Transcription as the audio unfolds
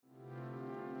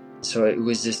So it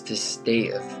was just this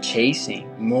state of chasing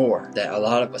more that a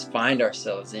lot of us find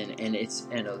ourselves in, and it's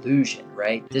an illusion,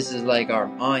 right? This is like our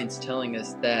minds telling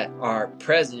us that our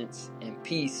presence and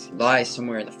peace lies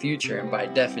somewhere in the future, and by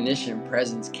definition,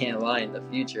 presence can't lie in the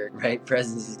future, right?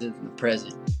 Presence is in the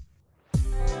present.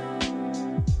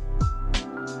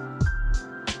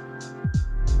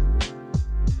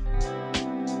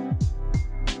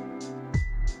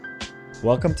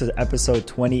 Welcome to episode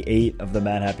 28 of the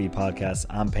Mad Happy Podcast.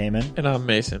 I'm Payman. And I'm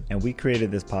Mason. And we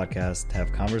created this podcast to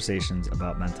have conversations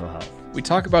about mental health. We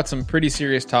talk about some pretty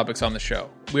serious topics on the show.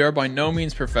 We are by no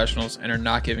means professionals and are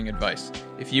not giving advice.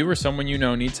 If you or someone you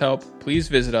know needs help, please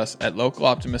visit us at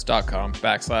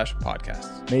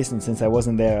localoptimist.com/podcasts. Mason, since I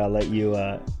wasn't there, I'll let you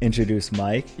introduce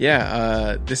Mike.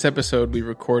 Yeah, this episode I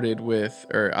recorded with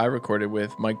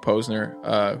Mike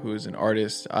Posner, who's an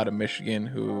artist out of Michigan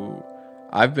who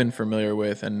I've been familiar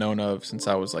with and known of since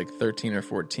I was like 13 or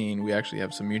 14. We actually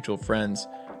have some mutual friends,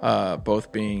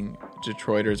 both being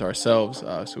Detroiters ourselves.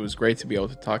 So it was great to be able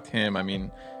to talk to him. I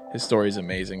mean, his story is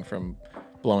amazing, from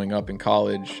blowing up in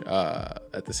college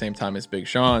at the same time as Big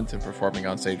Sean to performing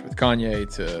on stage with Kanye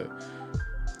to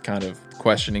kind of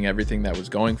questioning everything that was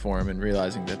going for him and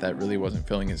realizing that really wasn't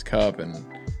filling his cup, and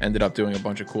ended up doing a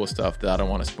bunch of cool stuff that I don't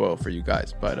want to spoil for you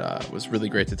guys. But it was really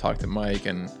great to talk to Mike,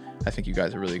 and I think you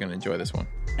guys are really going to enjoy this one.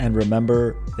 And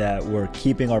remember that we're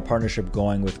keeping our partnership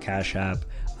going with Cash App.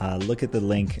 Look at the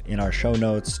link in our show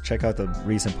notes. Check out the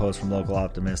recent post from Local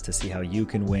Optimist to see how you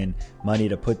can win money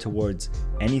to put towards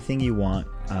anything you want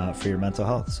for your mental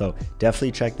health. So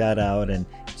definitely check that out and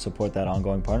support that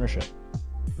ongoing partnership.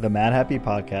 The Mad Happy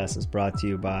Podcast is brought to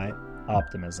you by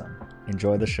Optimism.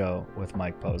 Enjoy the show with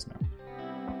Mike Posner.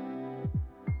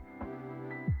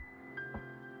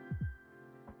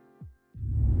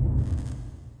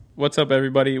 What's up,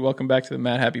 everybody? Welcome back to the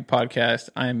Mad Happy Podcast.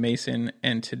 I am Mason,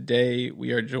 and today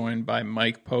we are joined by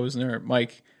Mike Posner.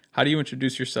 Mike, how do you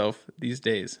introduce yourself these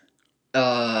days?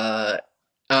 I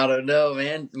don't know,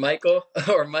 man. Michael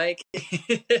or Mike?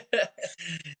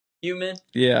 Human?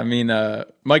 Yeah, I mean,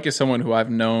 Mike is someone who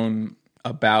I've known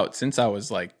about since I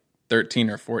was like 13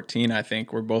 or 14, I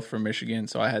think. We're both from Michigan,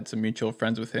 so I had some mutual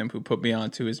friends with him who put me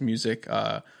onto his music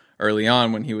early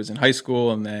on when he was in high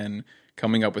school, and then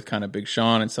coming up with kind of Big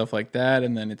Sean and stuff like that.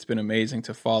 And then it's been amazing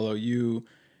to follow you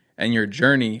and your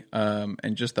journey,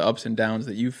 and just the ups and downs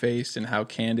that you've faced and how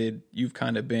candid you've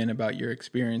kind of been about your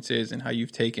experiences and how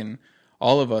you've taken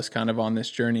all of us kind of on this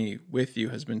journey with you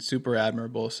has been super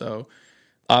admirable. So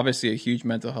obviously a huge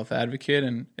mental health advocate,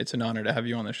 and it's an honor to have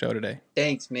you on the show today.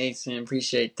 Thanks, Mason.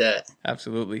 Appreciate that.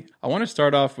 Absolutely. I want to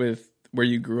start off with where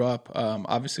you grew up.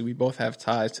 Obviously we both have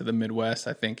ties to the Midwest.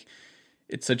 I think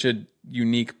it's such a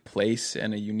unique place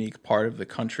and a unique part of the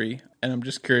country. And I'm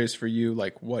just curious for you,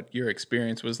 like what your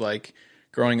experience was like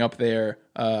growing up there.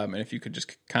 And if you could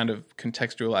just kind of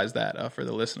contextualize that for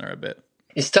the listener a bit.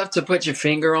 It's tough to put your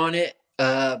finger on it,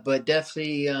 but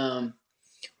definitely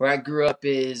where I grew up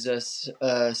is a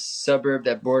suburb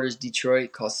that borders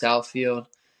Detroit called Southfield.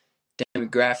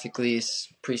 Demographically, it's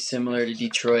pretty similar to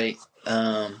Detroit.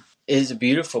 It is a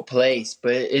beautiful place,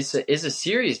 but it's a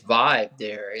serious vibe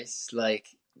there. It's like,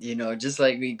 you know, just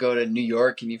like we go to New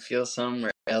York and you feel something,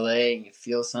 or LA and you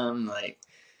feel something, like,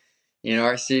 you know,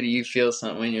 our city, you feel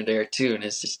something when you're there too, and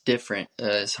it's just different.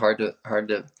 It's hard to.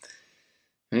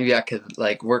 Maybe I could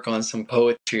like work on some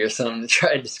poetry or something to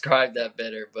try to describe that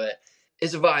better, but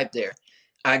it's a vibe there.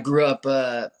 I grew up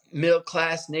middle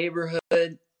class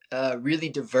neighborhood, really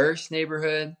diverse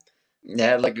neighborhood. They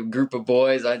had like a group of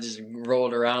boys I just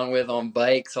rolled around with on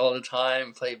bikes all the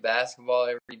time, played basketball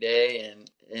every day,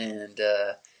 and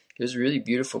it was a really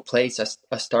beautiful place. I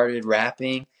started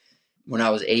rapping when I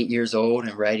was 8 years old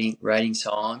and writing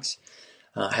songs.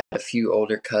 I had a few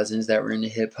older cousins that were into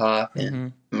hip hop,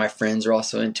 and my friends were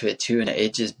also into it too. And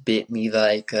it just bit me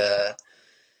I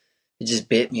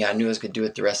knew I was gonna do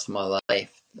it the rest of my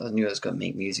life. I knew I was gonna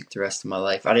make music the rest of my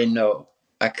life. I didn't know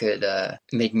I could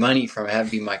make money from it,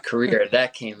 have be my career.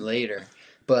 That came later.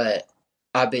 But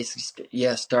I basically,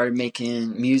 started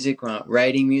making music,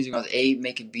 writing music when I was 8,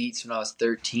 making beats when I was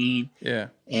 13. Yeah.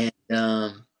 And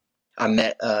I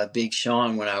met Big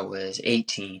Sean when I was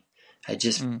 18. I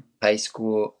just finished high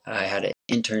school. I had an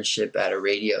internship at a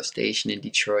radio station in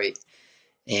Detroit,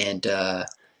 and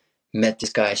met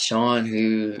this guy Sean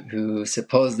who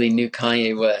supposedly knew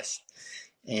Kanye West.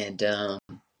 And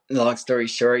long story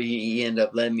short, he ended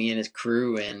up letting me in his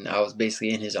crew, and I was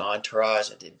basically in his entourage.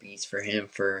 I did beats for him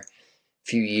for a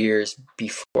few years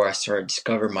before I started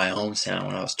discovering my own sound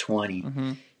when I was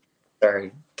 20.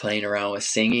 Started playing around with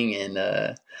singing, and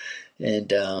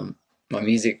my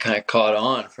music kind of caught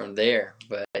on from there.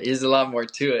 But there's a lot more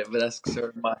to it. But that's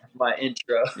sort of my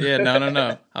intro. Yeah,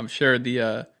 no. I'm sure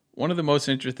the one of the most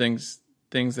interesting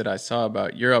things that I saw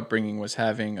about your upbringing was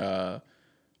having a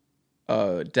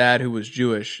dad who was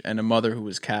Jewish and a mother who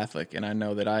was Catholic. And I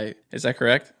know that is that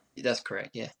correct? That's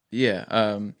correct. Yeah.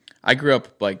 Yeah. I grew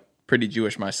up like pretty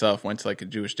Jewish myself. Went to like a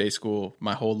Jewish day school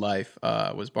my whole life.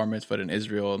 Was bar mitzvahed in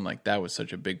Israel, and like that was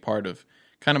such a big part of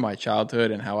kind of my childhood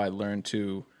and how I learned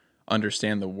to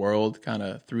understand the world kind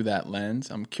of through that lens.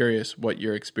 I'm curious what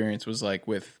your experience was like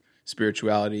with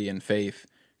spirituality and faith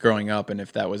growing up, and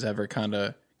if that was ever kind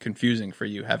of confusing for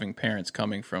you having parents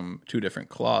coming from two different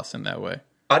cloths in that way.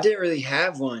 I didn't really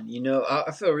have one.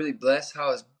 I feel really blessed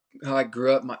how I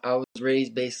grew up. I was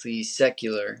raised basically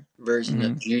secular version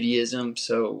of Judaism,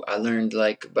 so I learned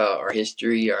like about our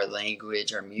history, our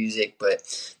language, our music,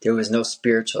 but there was no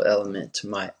spiritual element to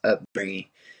my upbringing.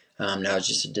 That was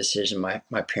just a decision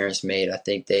my parents made. I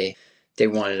think they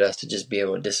wanted us to just be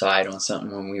able to decide on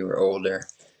something when we were older.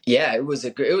 Yeah, it was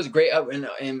a great up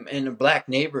in a black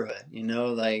neighborhood.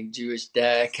 Like Jewish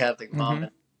dad, Catholic mom,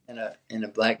 in a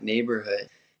black neighborhood.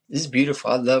 This is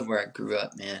beautiful. I love where I grew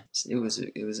up, man. It was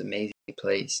an amazing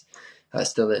place.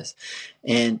 Still is.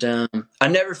 And I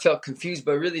never felt confused,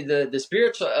 but really the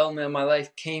spiritual element of my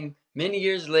life came many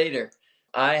years later.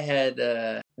 I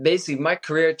had basically my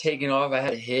career taken off. I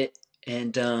had a hit,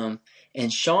 and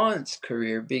Sean's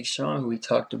career, Big Sean, who we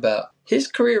talked about, his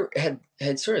career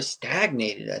had sort of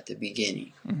stagnated at the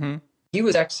beginning. Mm-hmm. He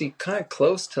was actually kind of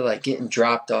close to like getting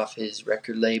dropped off his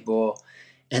record label,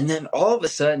 and then all of a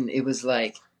sudden it was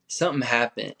like something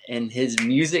happened, and his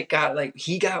music got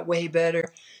way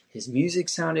better. His music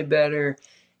sounded better,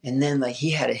 and then like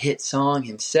he had a hit song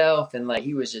himself, and like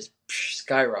he was just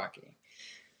skyrocketing.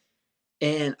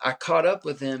 And I caught up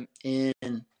with him in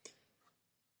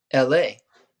LA,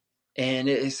 and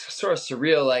it's sort of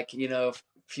surreal. Like, a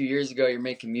few years ago, you're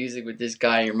making music with this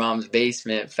guy in your mom's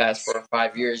basement. Fast forward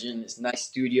 5 years, you're in this nice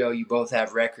studio. You both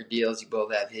have record deals. You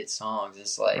both have hit songs.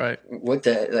 It's like, What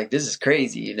the, like, this is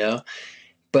crazy,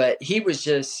 But he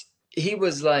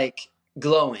was like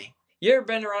glowing. You ever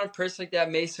been around a person like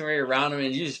that, Mason, where you're around him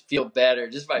and you just feel better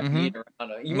just by being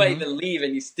around him? You might even leave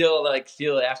and you still like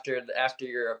feel it after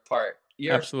you're apart.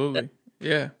 Absolutely.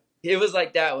 Yeah. It was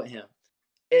like that with him.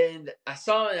 And I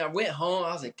saw him and I went home.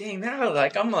 I was like, dang, now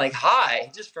I'm like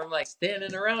high just from like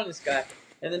standing around this guy.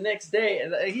 And the next day,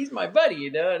 and he's my buddy,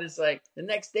 and it's like the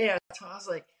next day I was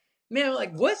like, man,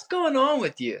 like, what's going on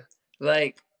with you?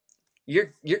 Like,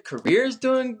 your career's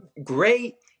doing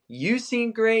great. You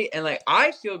seem great. And like,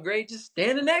 I feel great just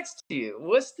standing next to you.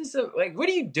 What's this? Like, what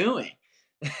are you doing?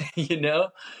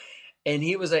 And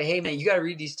he was like, hey man, you got to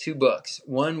read these 2 books.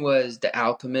 One was The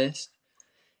Alchemist,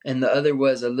 and the other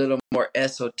was a little more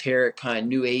esoteric kind of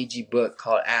new agey book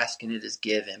called Ask and It Is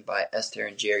Given by Esther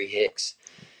and Jerry Hicks.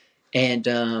 And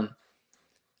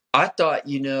I thought,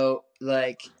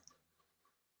 like,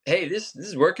 hey, this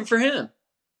is working for him.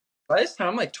 By this time,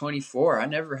 I'm like 24. I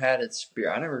never had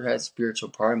a spiritual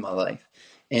part in my life.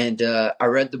 And I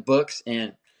read the books,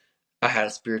 and I had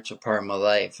a spiritual part in my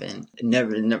life. And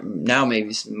now maybe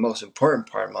it's the most important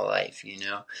part of my life,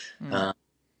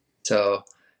 So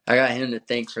I got him to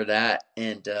thank for that.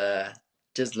 And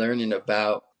just learning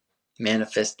about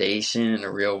manifestation in a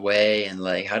real way, and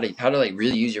like how to like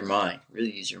really use your mind.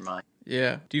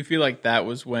 Yeah. Do you feel like that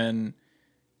was when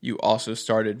you also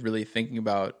started really thinking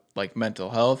about like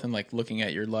mental health and like looking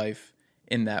at your life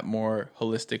in that more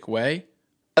holistic way?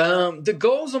 The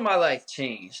goals of my life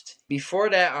changed. Before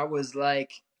that, I was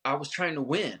trying to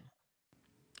win.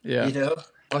 Yeah.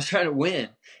 I was trying to win.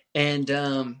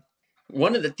 And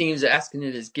one of the themes of Asking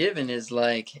It Is Given is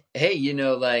like, hey,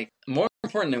 like more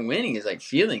important than winning is like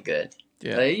feeling good.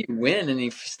 Yeah. Like, you win and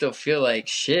you still feel like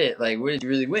shit. Like, where did you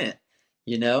really win?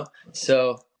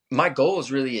 So my goals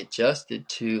really adjusted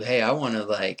to, hey, I want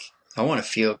to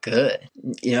feel good.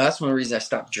 That's one reason I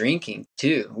stopped drinking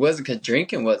too. It wasn't because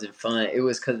drinking wasn't fun. It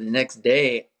was because the next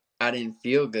day I didn't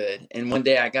feel good. And one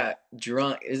day I got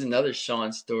drunk. This is another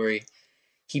Sean story.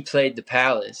 He played the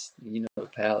Palace. The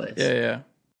Palace. Yeah.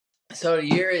 So the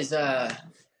year is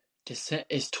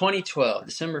 2012,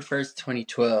 December 1st,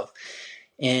 2012.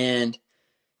 And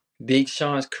Big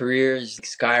Sean's career is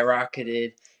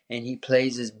skyrocketed, and he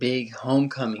plays this big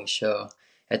homecoming show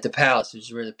at the Palace, which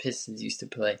is where the Pistons used to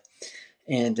play.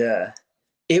 And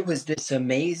it was this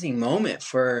amazing moment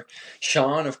for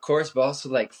Sean, of course, but also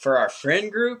like for our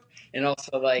friend group, and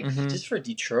also like just for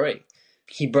Detroit.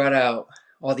 He brought out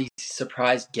all these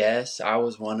surprise guests. I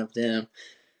was one of them.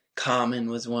 Common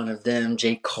was one of them.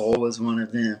 J. Cole was one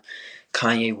of them.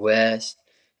 Kanye West.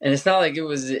 And it's not like it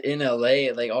was in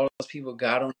LA. Like, all those people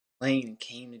got on plane and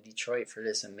came to Detroit for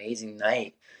this amazing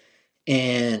night.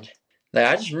 And like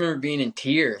I just remember being in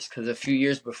tears because a few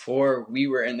years before we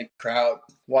were in the crowd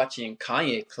watching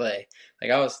Kanye play. Like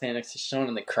I was standing next to Sean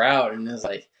in the crowd, and it was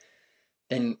like,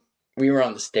 then we were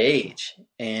on the stage,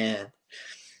 and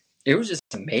it was just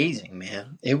amazing,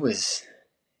 man. It was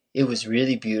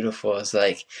really beautiful. It's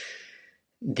like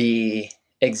the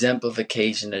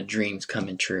exemplification of dreams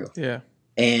coming true. Yeah.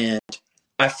 And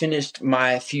I finished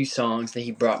my few songs that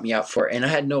he brought me out for, and I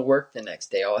had no work the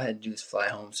next day. All I had to do was fly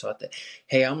home. So I thought,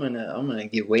 hey, I'm gonna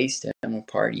get wasted. I'm gonna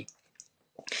party.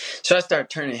 So I started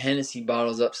turning Hennessy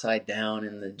bottles upside down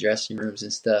in the dressing rooms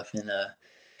and stuff,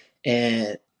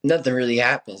 and nothing really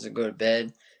happens. I go to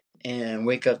bed and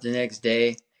wake up the next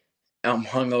day. I'm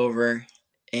hungover,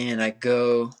 and I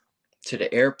go to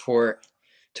the airport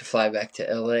to fly back to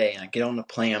LA. And I get on the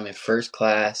plane. I'm in first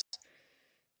class,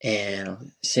 and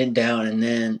I'm sitting down, and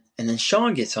then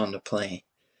Sean gets on the plane,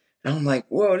 and I'm like,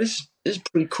 "Whoa, this is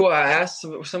pretty cool." I asked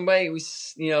somebody,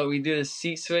 we did a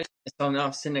seat switch, so now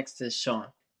I'm sitting next to Sean.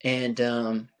 And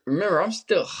remember, I'm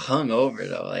still hungover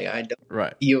though. Like I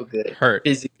don't feel good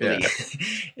physically, Yeah.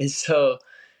 and so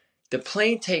the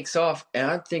plane takes off, and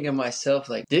I'm thinking to myself,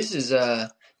 like, this is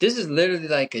literally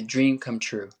like a dream come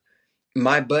true.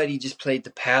 My buddy just played the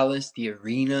Palace, the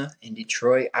arena in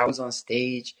Detroit. I was on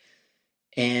stage,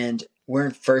 and we're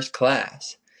in first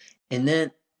class. And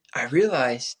then I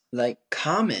realized, like,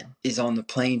 Common is on the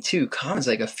plane too. Common's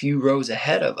like a few rows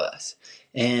ahead of us,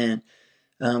 and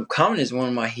Common is one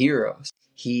of my heroes.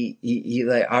 He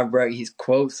like, I write his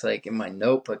quotes like in my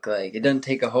notebook. Like, it doesn't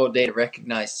take a whole day to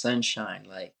recognize sunshine.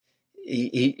 Like,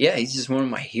 he's just one of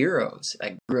my heroes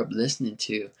I grew up listening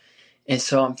to. And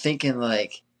so I'm thinking,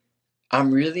 like,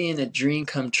 I'm really in a dream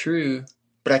come true,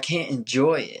 but I can't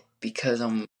enjoy it because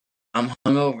I'm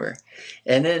hungover.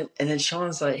 And then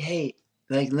Sean's like, hey,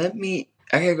 like,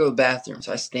 I gotta go to the bathroom.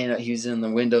 So I stand up. He was in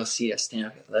the window seat. I stand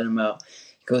up, let him out.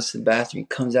 He goes to the bathroom. He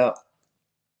comes out,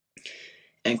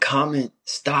 and Common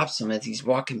stops him as he's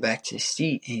walking back to his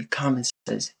seat. And Common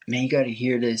says, man, you got to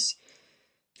hear this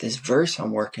verse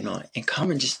I'm working on. And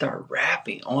Common just started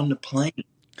rapping on the plane.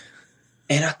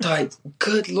 And I thought,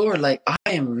 good Lord, like, I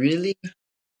am really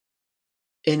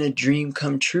in a dream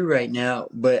come true right now,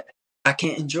 but I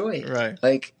can't enjoy it. Right.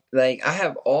 Like I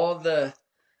have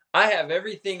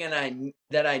everything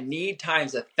that I need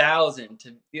times 1,000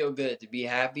 to feel good, to be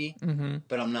happy,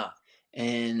 but I'm not.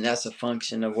 And that's a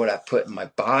function of what I put in my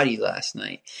body last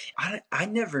night. I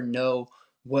never know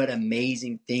what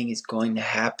amazing thing is going to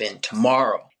happen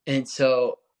tomorrow. And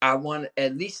so I want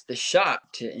at least the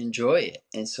shot to enjoy it.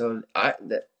 And so I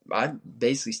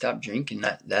basically stopped drinking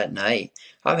that night.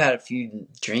 I've had a few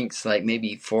drinks, like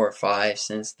maybe 4 or 5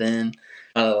 since then.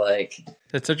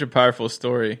 That's such a powerful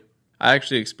story. I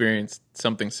actually experienced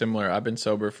something similar. I've been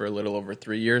sober for a little over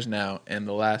 3 years now, and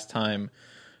the last time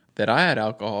that I had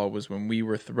alcohol was when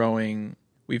we've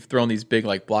thrown these big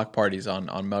like block parties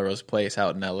on Melrose Place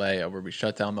out in LA, where we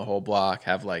shut down the whole block,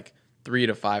 have like 3,000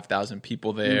 to 5,000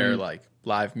 people there, like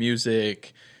live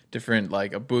music, different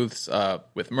like booths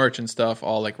with merch and stuff,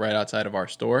 all like right outside of our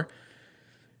store.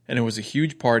 And it was a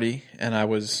huge party, and I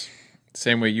was,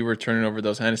 same way you were turning over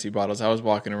those Hennessy bottles, I was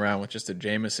walking around with just a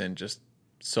Jameson just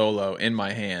solo in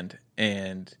my hand,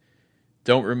 and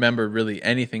don't remember really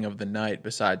anything of the night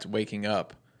besides waking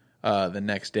up the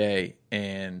next day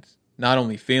and not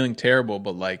only feeling terrible,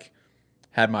 but like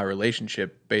had my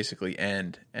relationship basically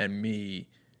end and me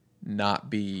not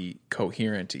be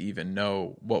coherent to even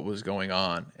know what was going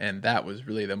on. And that was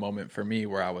really the moment for me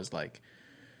where I was like,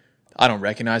 I don't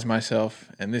recognize myself,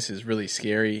 and this is really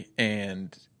scary.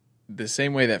 And the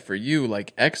same way that for you,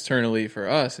 like externally for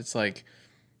us, it's like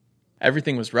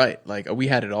everything was right. Like we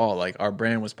had it all. Like our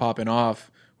brand was popping off.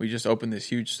 We just opened this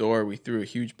huge store. We threw a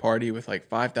huge party with like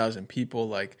 5,000 people.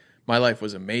 Like my life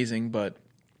was amazing, but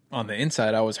on the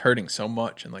inside I was hurting so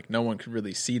much, and like no one could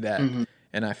really see that.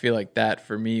 And I feel like that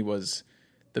for me was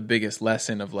the biggest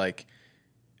lesson of like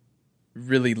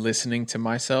really listening to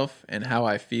myself and how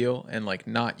I feel, and like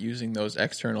not using those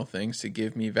external things to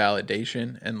give me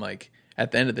validation. And like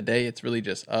at the end of the day, it's really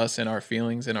just us and our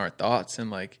feelings and our thoughts,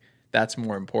 and like that's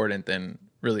more important than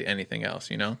really anything else,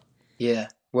 you know? Yeah.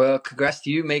 Well, congrats to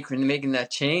you making that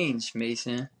change,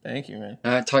 Mason. Thank you,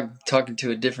 man. Talking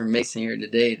to a different Mason here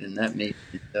today than that Mason.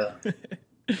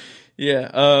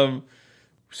 Yeah.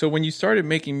 So when you started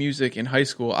making music in high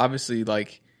school, obviously,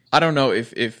 like, I don't know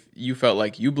if you felt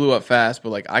like you blew up fast,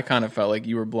 but like I kind of felt like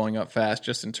you were blowing up fast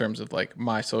just in terms of like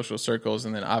my social circles,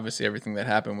 and then obviously everything that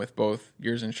happened with both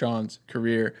yours and Sean's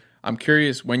career. I'm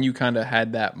curious when you kind of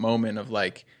had that moment of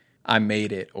like, I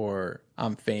made it or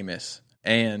I'm famous.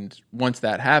 And once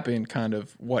that happened, kind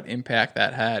of what impact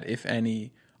that had, if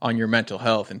any, on your mental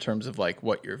health in terms of like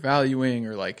what you're valuing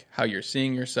or like how you're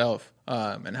seeing yourself,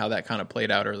 and how that kind of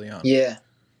played out early on. Yeah.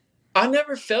 I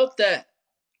never felt that.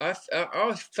 I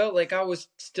always felt like I was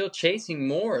still chasing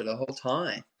more the whole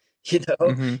time.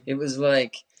 Mm-hmm. It was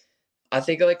like, I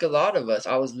think like a lot of us,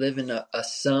 I was living a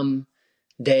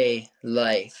someday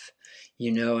life,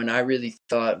 and I really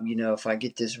thought, if I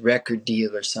get this record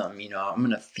deal or something, I'm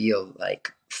going to feel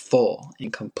like full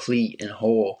and complete and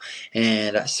whole.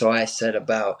 And so I set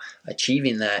about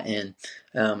achieving that, and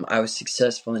I was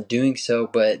successful in doing so.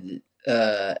 But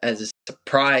as a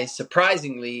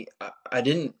surprisingly, I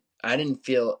didn't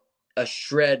feel a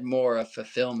shred more of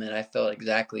fulfillment. I felt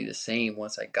exactly the same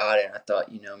once I got it. And I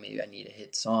thought, maybe I need a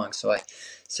hit song. So I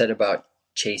set about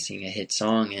chasing a hit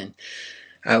song, and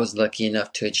I was lucky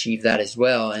enough to achieve that as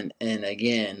well. And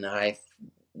again, I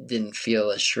didn't feel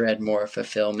a shred more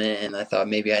fulfillment, and I thought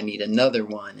maybe I need another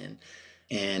one.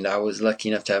 And I was lucky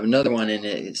enough to have another one, and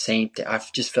I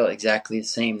just felt exactly the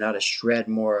same, not a shred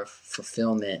more of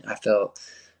fulfillment. I felt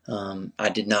I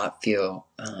did not feel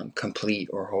complete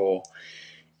or whole.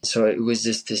 So it was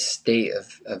just this state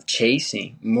of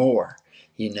chasing more,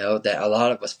 that a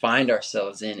lot of us find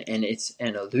ourselves in, and it's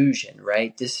an illusion,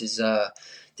 right? This is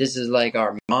like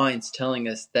our minds telling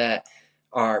us that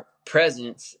our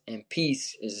presence and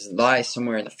peace lies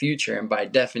somewhere in the future, and by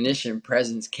definition,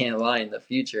 presence can't lie in the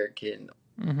future. It can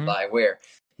lie where?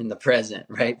 In the present,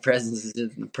 right? Presence is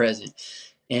in the present.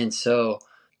 And so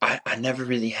I never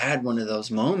really had one of those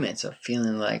moments of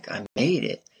feeling like I made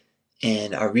it.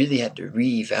 And I really had to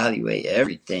reevaluate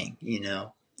everything,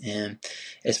 And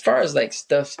as far as like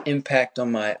stuff's impact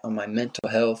on my mental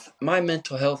health, I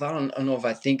don't know if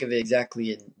I think of it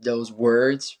exactly in those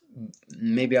words.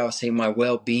 Maybe I'll say my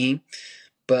well-being,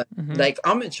 but like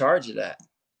I'm in charge of that.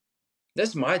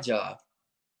 That's my job.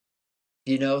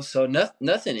 So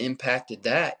nothing impacted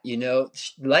that.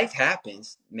 Life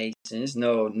happens, Mason. There's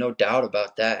no doubt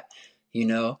about that.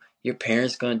 Your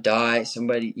parents gonna die.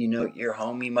 Somebody, your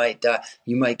homie might die.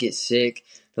 You might get sick.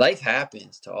 Life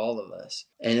happens to all of us.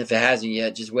 And if it hasn't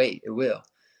yet, just wait. It will.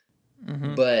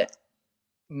 But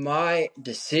my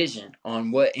decision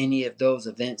on what any of those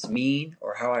events mean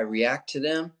or how I react to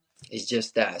them is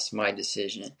just that's my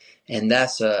decision. And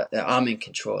I'm in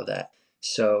control of that.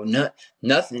 So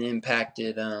nothing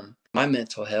impacted my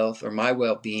mental health or my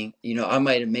well-being. I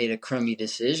might have made a crummy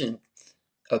decision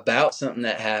about something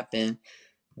that happened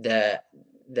that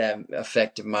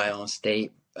affected my own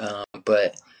state.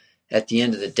 But at the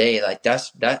end of the day, like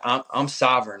I'm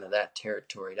sovereign of that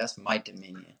territory. That's my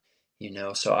dominion.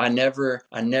 So I never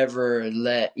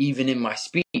let, even in my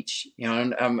speech,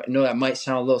 I know that might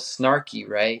sound a little snarky,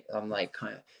 right? I'm like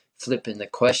kind of flipping the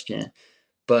question,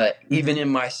 but even in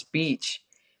my speech,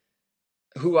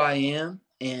 who I am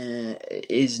and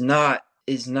is not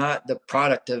the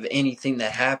product of anything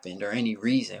that happened or any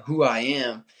reason. Who I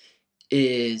am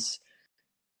is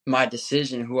my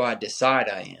decision, who I decide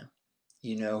I am,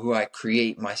 who I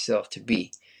create myself to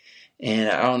be. And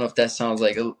I don't know if that sounds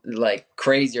like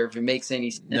crazy or if it makes any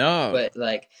sense. No. But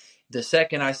like the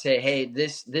second I say, hey,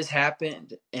 this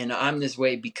happened and I'm this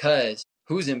way because,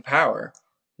 who's in power?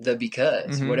 The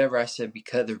because. Whatever I said,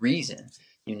 because the reason,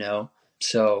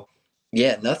 So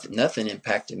yeah, nothing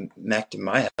impacted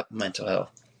my mental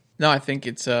health. No, I think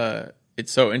it's so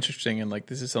interesting, and like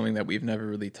this is something that we've never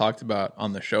really talked about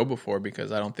on the show before,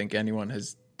 because I don't think anyone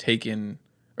has taken,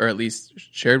 or at least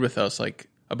shared with us, like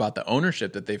about the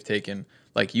ownership that they've taken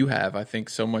like you have. I think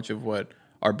so much of what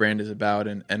our brand is about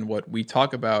and what we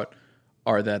talk about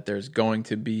are that there's going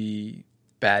to be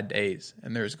bad days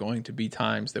and there's going to be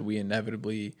times that we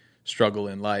inevitably struggle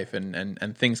in life,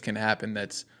 and things can happen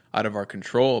that's out of our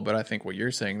control. But I think what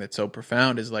you're saying that's so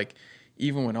profound is like,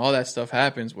 even when all that stuff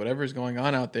happens, whatever's going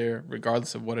on out there,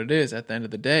 regardless of what it is, at the end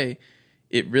of the day,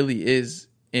 it really is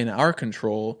in our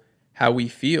control how we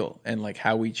feel and like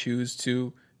how we choose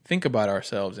to think about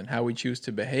ourselves and how we choose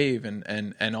to behave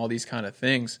and all these kind of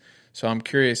things. So I'm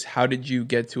curious, how did you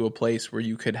get to a place where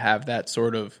you could have that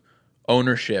sort of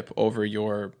ownership over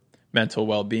your mental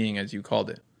well-being, as you called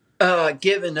it?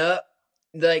 Giving up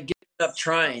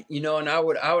trying, and I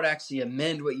would actually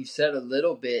amend what you said a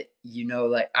little bit,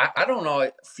 like I don't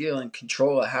always feel in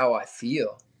control of how I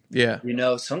feel. Yeah.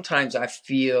 Sometimes I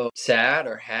feel sad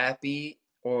or happy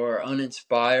or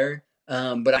uninspired,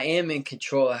 but I am in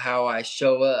control of how I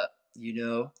show up,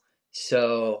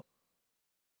 So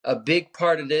a big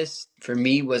part of this for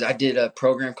me was I did a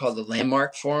program called the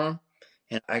Landmark Forum,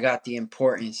 and I got the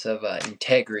importance of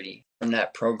integrity from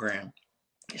that program.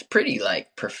 It's pretty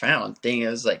like profound thing. It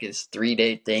was like this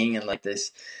 3-day thing and like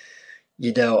this,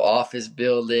 office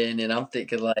building. And I'm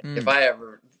thinking like, if I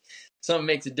ever, something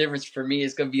makes a difference for me,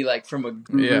 it's going to be like from a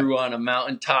guru on a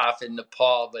mountaintop in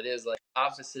Nepal. But it was like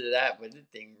opposite of that. But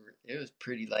it was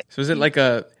pretty like. So is it like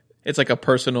it's like a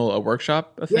personal, a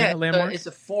workshop, a thing, Yeah, a landmark? it's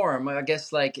a forum. I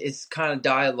guess like it's kind of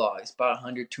dialogue. It's about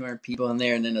 100, 200 people in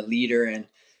there, and then a leader, and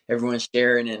everyone's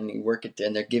sharing, and you work it,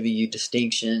 and they're giving you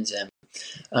distinctions. And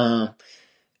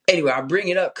anyway, I bring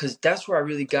it up because that's where I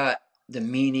really got the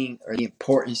meaning or the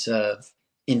importance of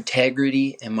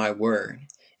integrity and my word.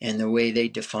 And the way they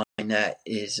define that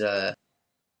is,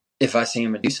 if I say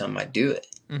I'm gonna do something, I do it.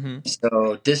 Mm-hmm.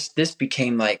 So this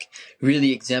became like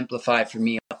really exemplified for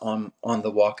me on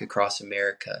the walk across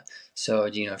America. So,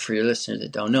 for your listeners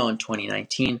that don't know, in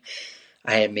 2019,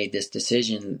 I had made this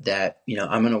decision that,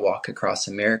 I'm going to walk across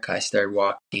America. I started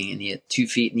walking 2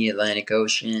 feet in the Atlantic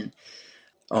Ocean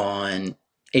on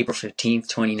April 15th,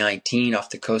 2019, off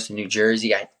the coast of New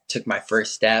Jersey. I took my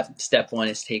first step. Step one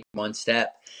is take one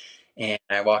step. And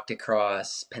I walked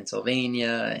across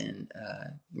Pennsylvania and,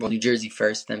 New Jersey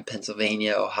first, then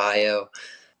Pennsylvania, Ohio,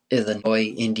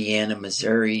 Illinois, Indiana,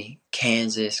 Missouri,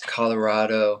 Kansas,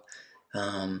 Colorado.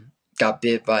 Got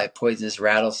bit by a poisonous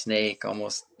rattlesnake.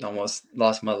 Almost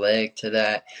lost my leg to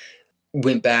that.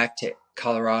 Went back to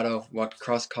Colorado, walked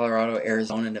across Colorado,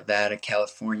 Arizona, Nevada,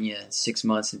 California. 6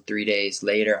 months and 3 days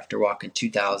later, after walking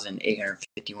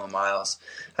 2,851 miles,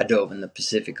 I dove in the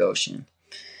Pacific Ocean.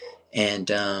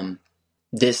 And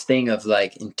this thing of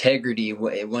like integrity,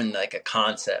 it wasn't like a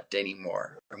concept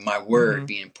anymore. Or my word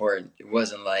being important. It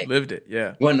wasn't like lived it.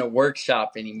 Yeah, it wasn't a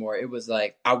workshop anymore. It was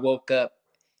like I woke up.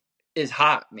 It's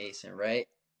hot, Mason, right?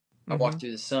 I walked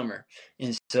through the summer,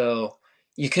 and so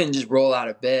you couldn't just roll out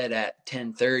of bed at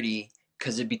 10:30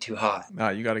 because it'd be too hot. No,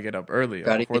 you got to get up early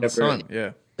Before the sun. Early.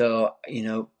 Yeah. So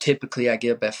typically I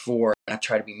get up at 4, and I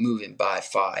try to be moving by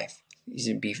 5.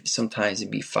 Sometimes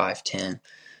it'd be 5:10.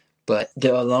 But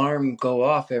the alarm go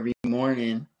off every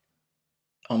morning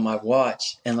on my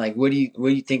watch, and like, what do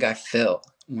you think I felt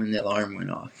when the alarm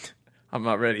went off? I'm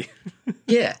not ready.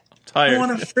 Yeah, I'm tired. I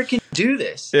want to freaking do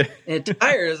this. And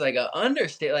tired is like an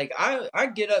understatement. Like I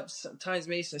get up sometimes,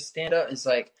 Mason, stand up. It's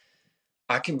like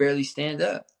I can barely stand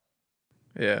up.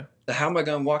 Yeah. How am I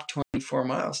going to walk 24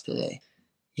 miles today?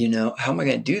 How am I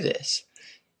going to do this?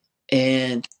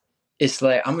 And it's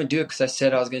like I'm going to do it because I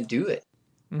said I was going to do it.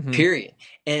 Period.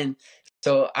 And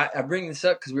so I bring this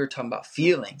up because we were talking about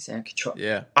feelings and control.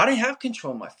 Yeah. I didn't have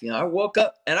control of my feelings. I woke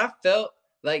up and I felt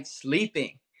like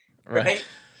sleeping. Right?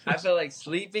 I felt like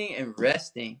sleeping and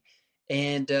resting.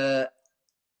 And but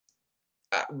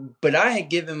I had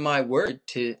given my word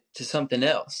to something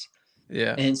else.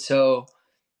 Yeah. And so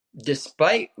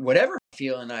despite whatever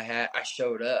feeling I had, I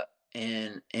showed up.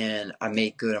 And I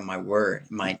made good on my word,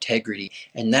 my integrity.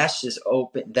 And that's just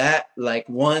open. That like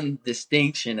one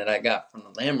distinction that I got from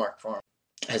the Landmark Forum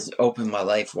has opened my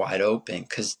life wide open.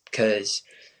 Cause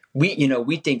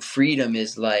we think freedom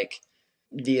is like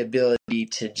the ability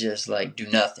to just like do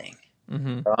nothing.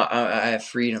 I have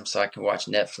freedom so I can watch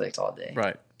Netflix all day.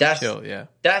 Right. That's chill. Yeah.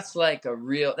 That's like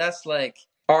that's like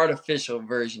artificial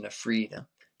version of freedom.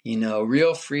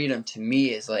 Real freedom to me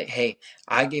is like, hey,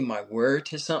 I gave my word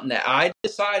to something that I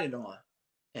decided on,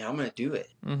 and I'm going to do it.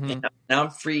 And I'm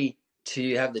free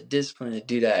to have the discipline to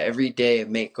do that every day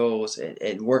and make goals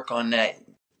and work on that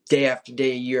day after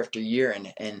day, year after year,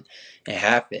 and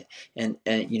happen. And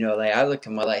like I look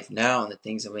at my life now and the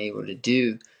things I'm able to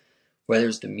do, whether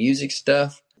it's the music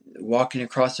stuff, walking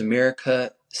across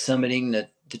America, summiting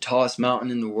the tallest mountain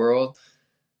in the world,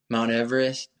 Mount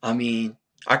Everest. I mean,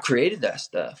 I created that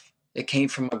stuff. It came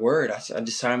from my word. I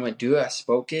decided I'm going to do it. I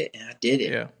spoke it and I did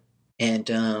it. Yeah. And,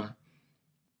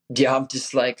 I'm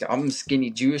just like, I'm a skinny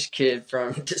Jewish kid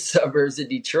from the suburbs of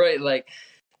Detroit. Like,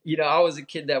 I was a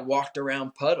kid that walked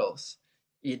around puddles.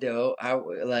 I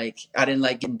didn't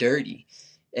like getting dirty.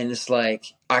 And it's like,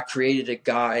 I created a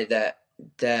guy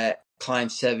that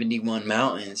climbed 71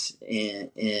 mountains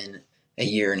in a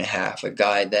year and a half. A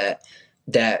guy that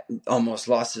almost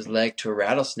lost his leg to a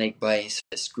rattlesnake bite. He said,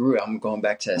 screw it, I'm going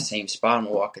back to that same spot. I'm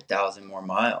going to walk 1,000 more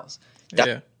miles.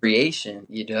 That's creation,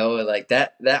 like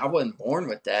that I wasn't born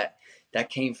with that. That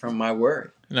came from my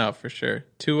word. No, for sure.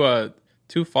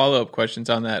 Two follow-up questions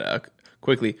on that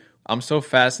quickly. I'm so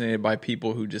fascinated by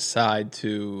people who decide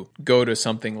to go to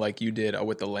something like you did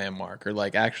with the Landmark, or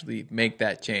like actually make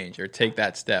that change or take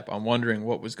that step. I'm wondering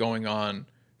what was going on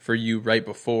for you right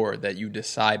before that you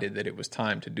decided that it was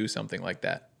time to do something like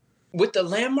that. With the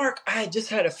Landmark, I just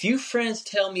had a few friends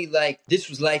tell me like this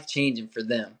was life-changing for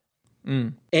them.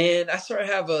 And I sort of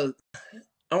have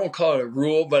I won't call it a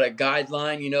rule, but a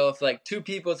guideline, if like 2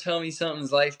 people tell me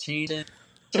something's life-changing,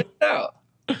 check it out.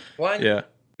 Why not? Yeah.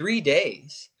 3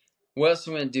 days. What else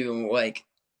am I gonna do?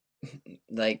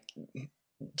 Like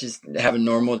just have a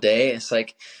normal day? It's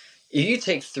like if you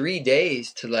take 3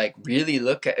 days to like really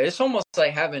look at, it's almost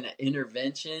like having an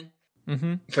intervention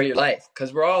for your life,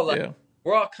 because we're all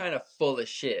kind of full of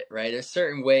shit, right? There's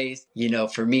certain ways,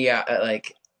 for me, I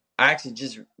actually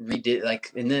just redid,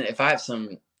 and then if I have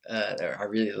some that I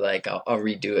really like, I'll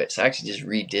redo it. So I actually just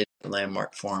redid the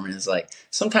landmark form, and it's like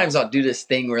sometimes I'll do this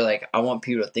thing where like I want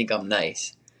people to think I'm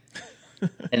nice,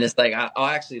 and it's like I'll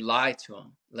actually lie to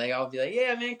them. Like I'll be like,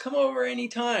 "Yeah, man, come over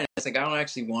anytime." It's like I don't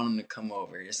actually want them to come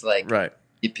over. It's like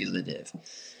manipulative.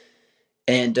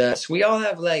 And so we all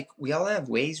have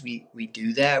ways we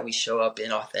do that. We show up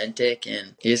inauthentic,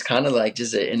 and it's kind of like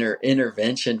just an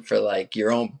intervention for like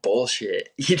your own bullshit,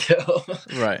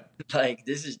 Right. Like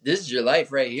this is your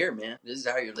life right here, man. This is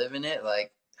how you're living it.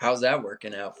 Like, how's that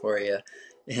working out for you?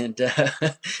 And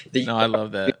no, I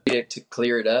love that. To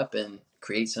clear it up and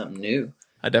create something new.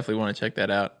 I definitely want to check that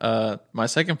out. My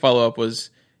second follow up was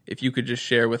if you could just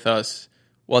share with us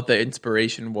what the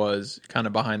inspiration was kind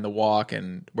of behind the walk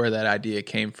and where that idea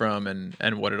came from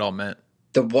and what it all meant.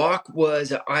 The walk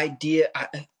was an idea.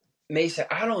 Mason,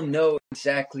 I don't know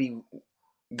exactly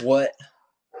what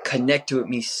connected with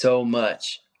me so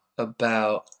much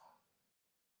about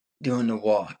doing the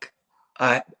walk.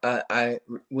 I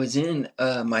was in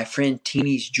my friend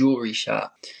Teeny's jewelry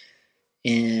shop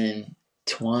in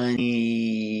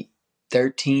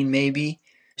 2013, maybe.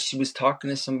 She was talking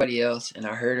to somebody else, and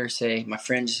I heard her say, "My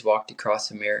friend just walked across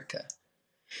America."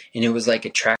 And it was like a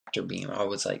tractor beam. I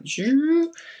was like,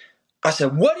 Zhoo. I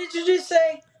said, "What did you just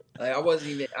say?" Like,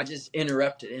 I just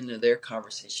interrupted into their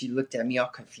conversation. She looked at me all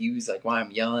confused, like why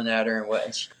I'm yelling at her and what.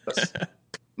 And she goes,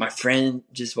 "My friend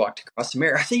just walked across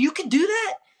America." I said, "You can do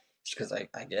that?" She goes, I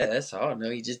guess. I don't know.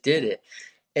 You just did it.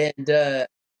 And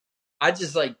I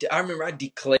just I remember I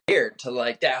declared to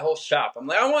like that whole shop. I'm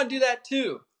like, I want to do that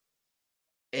too.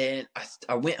 And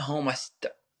I went home. I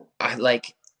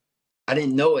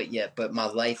didn't know it yet, but my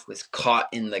life was caught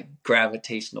in the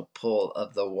gravitational pull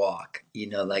of the walk.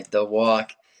 Like the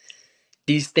walk,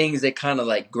 these things that kind of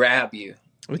like grab you.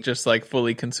 It just like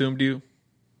fully consumed you?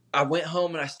 I went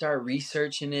home and I started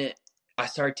researching it. I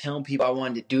started telling people I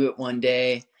wanted to do it one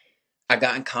day. I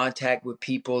got in contact with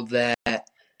people that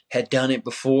had done it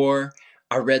before.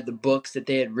 I read the books that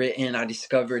they had written. I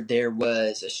discovered there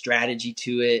was a strategy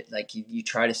to it. Like you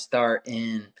try to start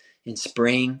in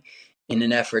spring in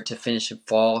an effort to finish in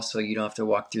fall, so you don't have to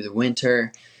walk through the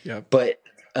winter. Yep. But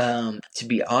to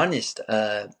be honest,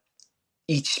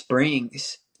 each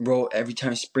every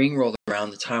time spring rolled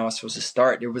around, the time I was supposed to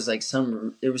start, there was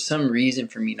some reason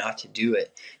for me not to do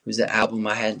it. It was an album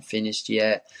I hadn't finished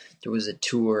yet. There was a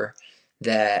tour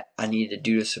that I needed to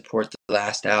do to support the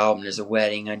last album. There's a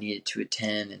wedding I needed to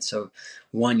attend. And so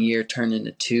 1 year turned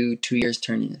into 2, 2 years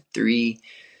turned into 3,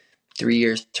 3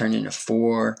 years turned into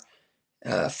 4,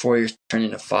 4 years turned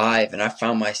into 5. And I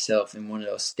found myself in one of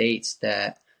those states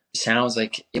that sounds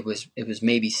like it was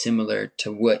maybe similar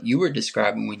to what you were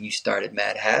describing when you started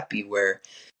Mad Happy, where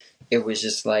it was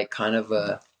just like kind of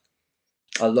a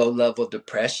low level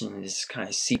depression just kind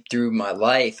of seeped through my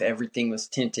life. Everything was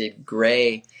tinted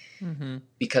gray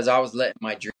because I was letting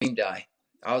my dream die.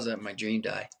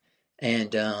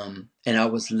 And I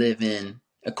was living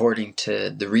according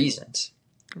to the reasons.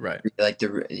 Right. Like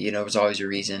it was always a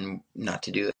reason not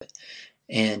to do it.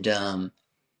 And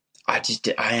I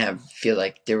feel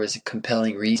like there was a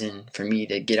compelling reason for me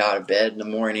to get out of bed in the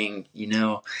morning,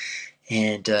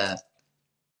 and I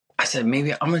said,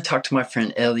 maybe I'm going to talk to my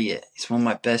friend Elliot. He's one of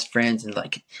my best friends. And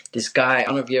like this guy, I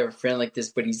don't know if you have a friend like this,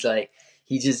 but he's like,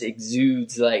 he just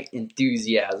exudes like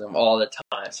enthusiasm all the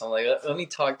time. So I'm like, let me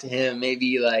talk to him.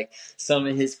 Maybe like some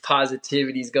of his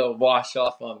positivity's going to wash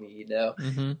off on me,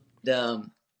 And,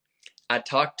 I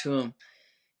talked to him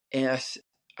and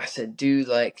I said, dude,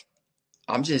 like,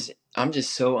 I'm just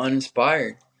so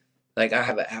uninspired. Like, I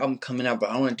have an album coming out, but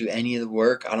I don't want to do any of the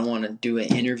work. I don't want to do an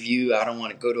interview. I don't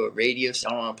want to go to a radio station.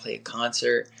 I don't want to play a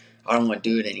concert. I don't want to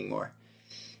do it anymore.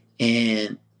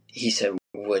 And he said,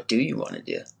 what do you want to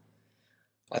do?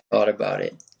 I thought about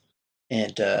it.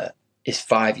 And it's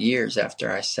 5 years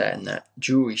after I sat in that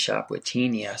jewelry shop with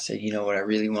Teeny. I said, what I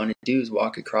really want to do is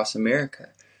walk across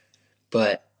America.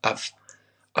 But I've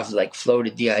like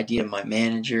floated the idea to my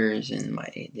managers, and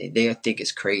they think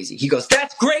it's crazy. He goes,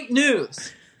 that's great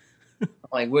news. I'm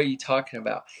like, what are you talking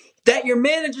about? That your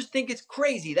managers think it's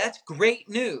crazy. That's great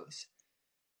news.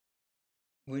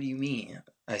 What do you mean?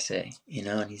 I say,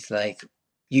 and he's like,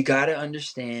 you got to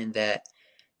understand that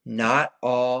not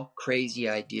all crazy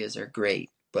ideas are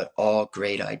great, but all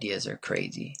great ideas are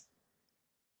crazy.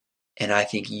 And I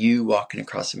think you walking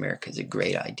across America is a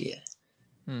great idea.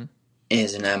 Hmm. And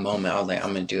in that moment, I was like,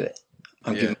 I'm going to do it.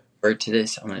 I'm giving my word to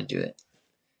this. I'm going to do it.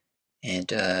 And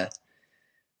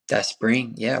that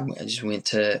spring, I just went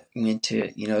to,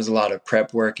 you know, it was a lot of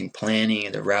prep work and planning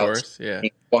and the routes. Of course, yeah.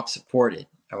 I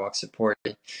walk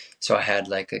supported. So I had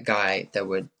like a guy that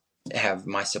would have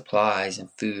my supplies and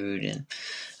food. And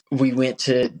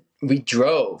we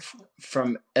drove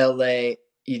from LA.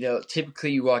 You know,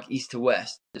 typically you walk east to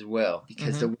west as well,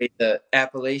 because the way the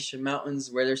Appalachian Mountains,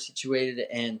 where they're situated,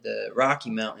 and the Rocky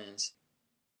Mountains,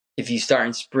 if you start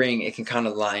in spring, it can kind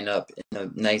of line up in a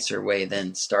nicer way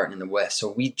than starting in the west.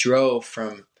 So we drove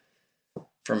from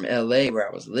LA, where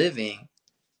I was living,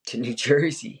 to New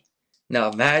Jersey. Now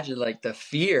imagine like the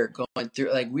fear going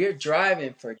through, like we're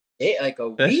driving for like a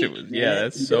That week, shit was, man.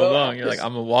 that's so long. You're like,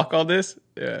 I'm gonna walk all this?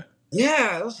 Yeah.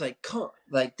 Yeah, I was like,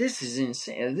 like this is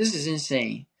insane. This is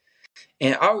insane.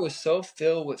 And I was so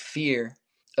filled with fear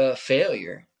of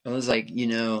failure. I was like, you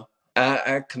know,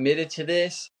 I committed to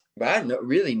this, but I had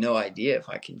really no idea if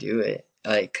I can do it.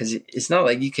 Like, because it's not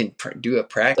like you can do a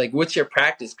practice. Like, what's your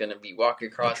practice going to be? Walking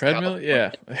A across treadmill?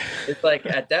 California? Yeah. It's like,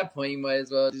 at that point, you might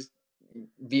as well just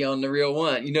be on the real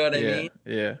one. You know what I mean?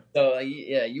 Yeah. So,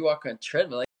 yeah, you walk on a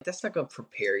treadmill. Like, that's not going to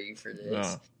prepare you for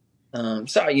this. No.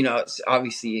 So, you know, it's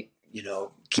obviously, you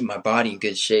know, keep my body in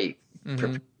good shape.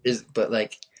 But,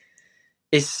 like,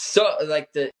 it's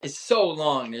so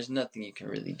long. There's nothing you can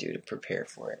really do to prepare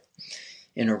for it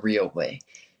in a real way.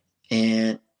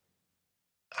 And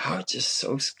I was just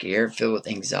so scared, filled with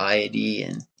anxiety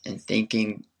and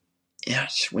thinking, I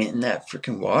just went in that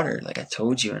freaking water, like I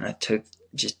told you, and I took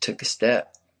a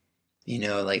step. You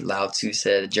know, like Lao Tzu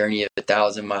said, the journey of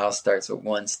 1,000 miles starts with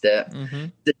one step.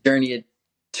 The journey of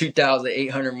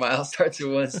 2,800 miles starts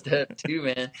with one step too,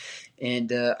 man.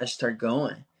 And I started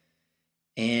going.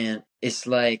 And it's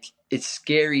like, it's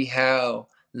scary how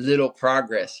little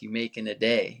progress you make in a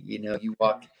day. You know,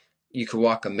 you could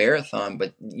walk a marathon,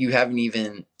 but you haven't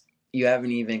even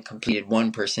completed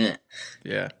 1%.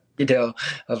 Yeah. You know,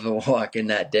 of a walk in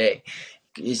that day.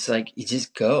 It's like, you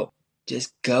just go.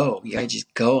 You gotta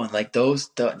just go. And like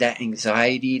that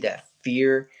anxiety, that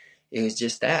fear, it was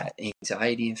just that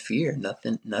anxiety and fear,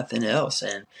 nothing else.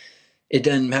 And it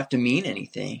doesn't have to mean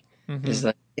anything. It's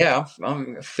like,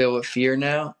 I'm filled with fear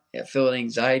now. I feel with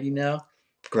anxiety now.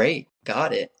 Great.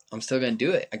 Got it. I'm still going to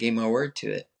do it. I gave my word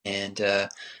to it. And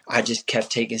I just kept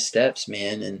taking steps,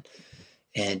 man.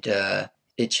 And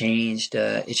it changed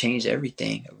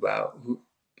everything about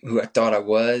who I thought I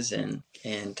was, and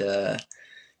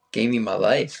gave me my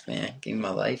life, man. Gave me my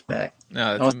life back.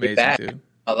 No, that's amazing,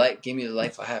 dude. Gave me the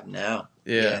life I have now.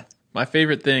 Yeah. My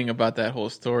favorite thing about that whole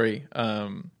story,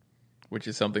 which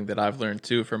is something that I've learned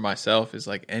too for myself, is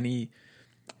like any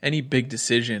big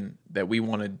decision that we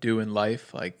want to do in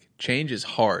life, like change is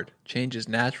hard. Change is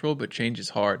natural, but change is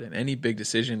hard. And any big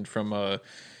decision, from a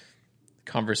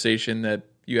conversation that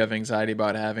you have anxiety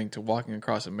about having to walking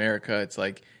across America, it's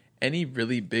like any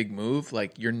really big move,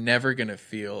 like you're never going to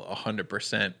feel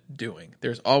 100% doing.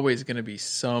 There's always going to be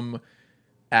some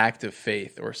act of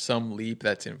faith or some leap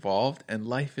that's involved. And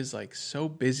life is like so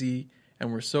busy,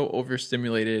 and we're so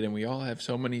overstimulated, and we all have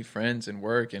so many friends and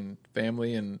work and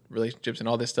family and relationships and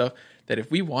all this stuff, that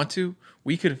if we want to,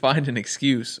 we could find an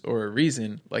excuse or a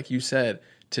reason, like you said,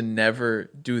 to never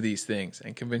do these things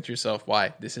and convince yourself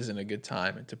why this isn't a good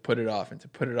time, and to put it off and to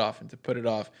put it off and to put it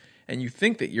off. And you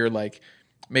think that you're like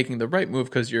making the right move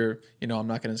because you're, you know, I'm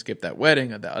not going to skip that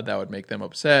wedding, or that would make them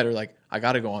upset, or like I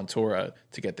got to go on tour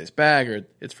to get this bag, or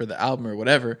it's for the album or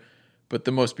whatever. But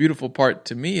the most beautiful part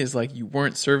to me is like you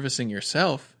weren't servicing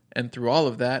yourself. And through all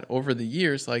of that over the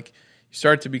years, like you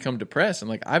start to become depressed. And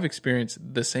like I've experienced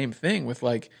the same thing with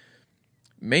like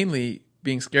mainly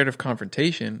being scared of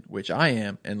confrontation, which I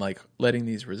am, and like letting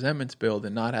these resentments build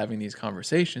and not having these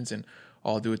conversations, and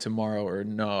I'll do it tomorrow, or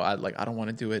no, I don't want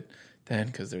to do it then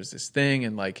because there's this thing.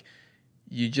 And like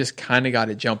you just kind of got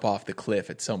to jump off the cliff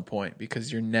at some point,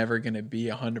 because you're never going to be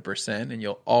 100%, and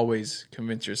you'll always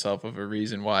convince yourself of a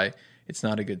reason why it's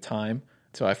not a good time.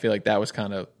 So I feel like that was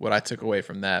kind of what I took away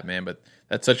from that, man. But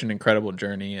that's such an incredible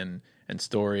journey and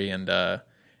story. And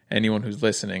anyone who's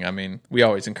listening, I mean, we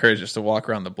always encourage us to walk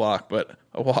around the block, but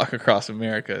a walk across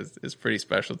America is pretty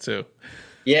special too.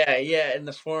 Yeah. In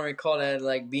the forum, we call that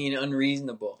like being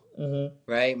unreasonable,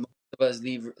 right? Most of us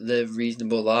live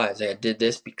reasonable lives. Like, I did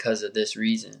this because of this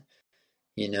reason.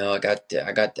 You know,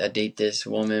 I date this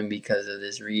woman because of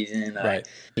this reason. Right.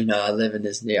 I live in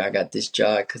this, I got this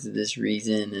job because of this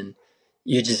reason. And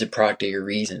you're just a product of your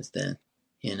reasons then,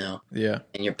 you know? Yeah.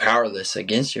 And you're powerless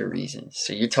against your reasons.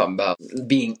 So you're talking about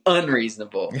being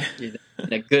unreasonable in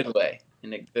a good way.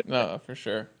 in a good way. No, for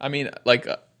sure. I mean, like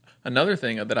another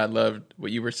thing that I loved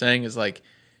what you were saying is like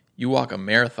you walk a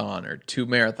marathon or 2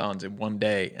 marathons in one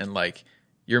day and like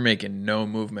you're making no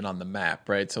movement on the map,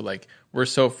 right? So like we're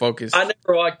so focused. I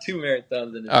never walked 2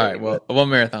 marathons in a All day. right, well, one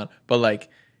marathon, but like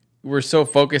we're so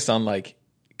focused on like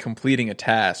completing a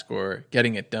task or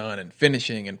getting it done and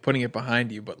finishing and putting it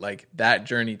behind you, but like that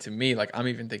journey to me, like I'm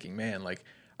even thinking, man, like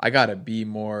I got to be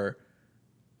more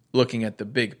looking at the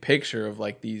big picture of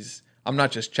like these. I'm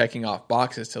not just checking off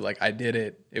boxes to like I did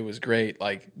it, it was great,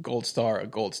 like gold star, a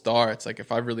gold star. It's like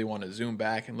if I really want to zoom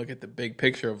back and look at the big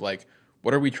picture of like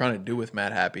what are we trying to do with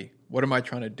Matt Happy? What am I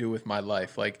trying to do with my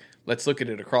life? Like let's look at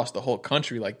it across the whole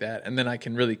country like that, and then I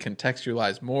can really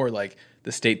contextualize more like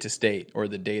the state to state or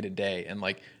the day to day, and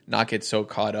like not get so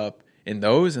caught up in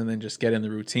those, and then just get in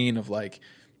the routine of like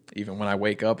even when I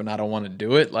wake up and I don't want to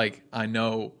do it, like I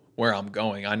know where I'm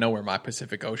going. I know where my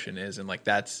Pacific Ocean is, and like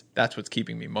that's what's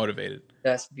keeping me motivated.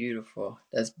 That's beautiful.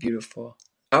 That's beautiful.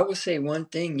 I would say one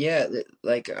thing, yeah,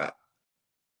 like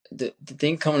the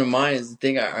thing coming to mind is the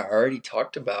thing I already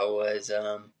talked about was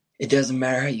it doesn't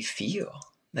matter how you feel.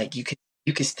 Like you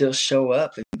can still show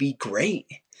up and be great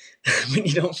when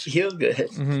you don't feel good.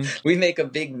 Mm-hmm. We make a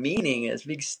big meaning, a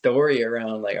big story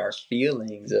around like our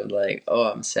feelings of like, oh,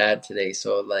 I'm sad today.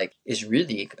 So like it's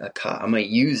really I'm gonna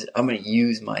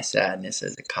use my sadness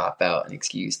as a cop out, an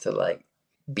excuse to like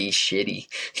be shitty,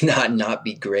 not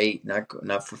be great,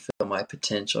 not fulfill my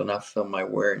potential, not fulfill my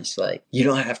worth. It's like you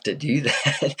don't have to do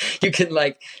that. You can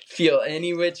like feel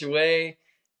any which way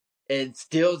and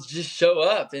still just show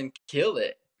up and kill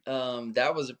it.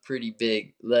 That was a pretty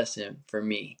big lesson for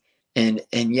me. And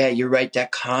yeah, you're right.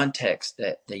 That context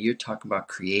that you're talking about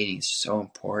creating is so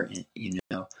important. You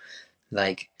know,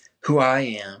 like who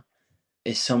I am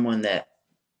is someone that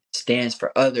stands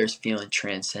for others feeling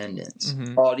transcendence.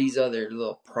 Mm-hmm. All these other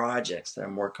little projects that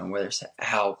I'm working on, whether it's an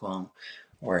album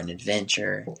or an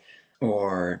adventure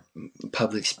or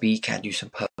public speak. I do some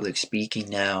public speaking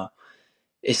now.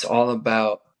 It's all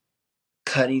about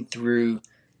cutting through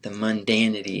the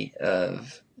mundanity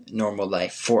of normal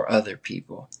life for other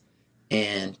people.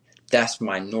 And that's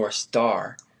my North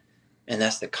Star. And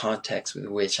that's the context with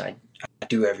which I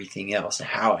do everything else and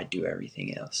how I do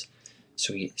everything else.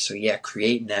 So yeah,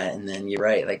 creating that, and then you're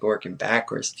right, like working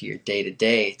backwards to your day to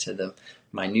day, to the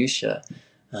minutia.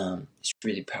 It's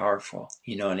really powerful,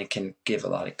 you know, and it can give a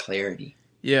lot of clarity.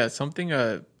 Yeah, something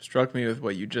struck me with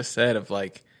what you just said of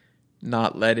like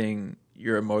not letting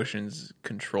your emotions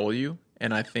control you,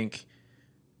 and I think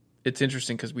it's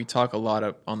interesting because we talk a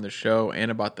lot on the show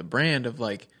and about the brand of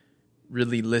like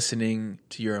really listening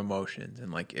to your emotions,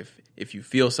 and like if you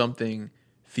feel something,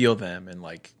 feel them and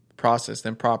like process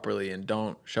them properly and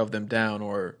don't shove them down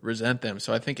or resent them.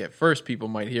 So I think at first people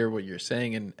might hear what you're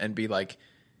saying and be like,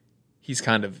 he's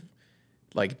kind of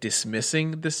like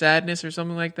dismissing the sadness or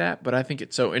something like that. But I think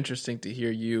it's so interesting to hear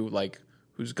you, like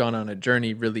who's gone on a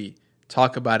journey, really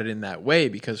talk about it in that way,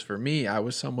 because for me, I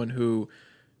was someone who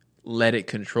let it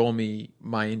control me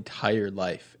my entire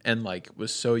life and like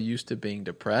was so used to being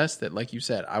depressed that, like you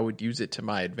said, I would use it to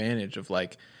my advantage of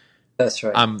like, that's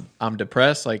right, I'm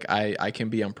depressed, like I can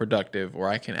be unproductive, or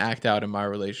I can act out in my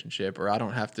relationship, or I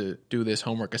don't have to do this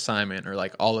homework assignment, or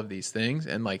like all of these things.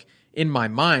 And like in my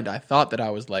mind, I thought that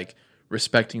I was like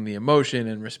respecting the emotion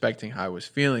and respecting how I was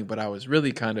feeling, but I was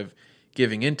really kind of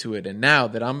giving into it. And now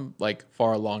that I'm like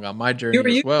far along on my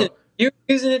journey as well. You're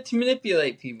using it to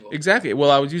manipulate people. Exactly. Well,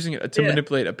 I was using it to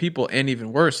manipulate a people, and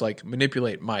even worse, like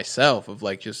manipulate myself, of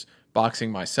like just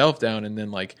boxing myself down and then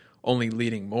like only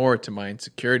leading more to my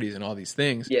insecurities and all these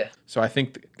things. Yeah. So I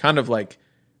think kind of like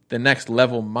the next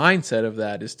level mindset of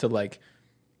that is to like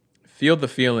feel the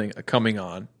feeling coming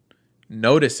on,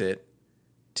 notice it,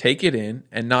 take it in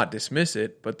and not dismiss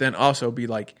it, but then also be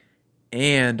like,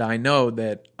 and I know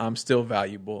that I'm still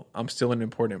valuable. I'm still an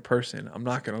important person. I'm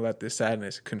not going to let this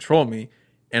sadness control me,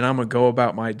 and I'm going to go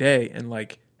about my day and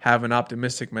like have an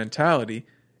optimistic mentality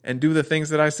and do the things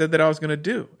that I said that I was going to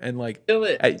do. And like, feel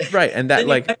it. Right. And that then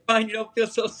like, you might find you don't feel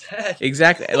so sad.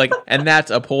 Exactly. Like, and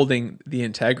that's upholding the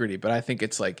integrity. But I think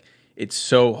it's like, it's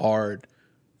so hard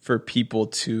for people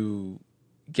to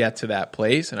get to that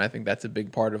place. And I think that's a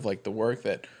big part of like the work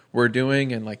that we're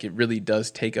doing. And like, it really does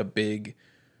take a big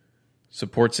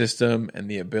support system and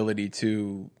the ability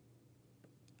to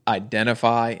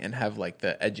identify and have like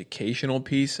the educational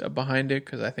piece behind it,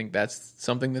 because I think that's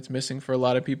something that's missing for a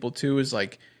lot of people too, is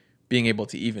like being able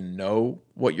to even know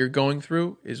what you're going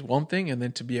through is one thing, and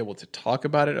then to be able to talk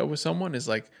about it with someone is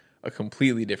like a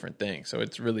completely different thing. So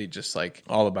it's really just like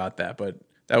all about that. But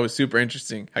that was super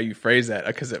interesting how you phrase that,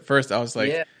 because at first I was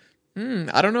like,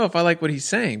 I don't know if I like what he's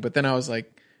saying, but then I was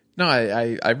like, No,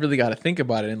 I really got to think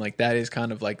about it. And like, that is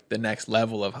kind of like the next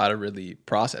level of how to really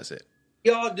process it.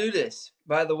 We all do this,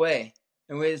 by the way.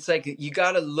 And it's like you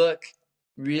got to look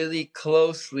really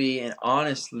closely and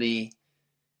honestly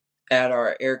at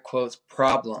our air quotes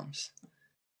problems.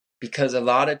 Because a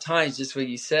lot of times, just what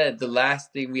you said, the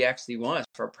last thing we actually want is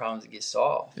for our problems to get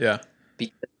solved. Yeah.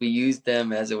 Because we use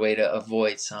them as a way to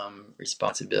avoid some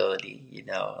responsibility, you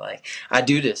know. Like, I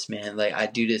do this, man. Like, I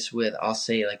do this with, I'll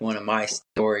say, like, one of my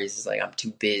stories is like, I'm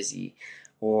too busy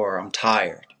or I'm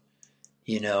tired,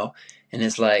 you know. And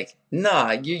it's like,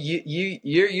 nah,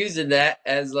 you're using that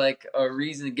as like a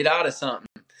reason to get out of something,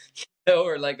 you know,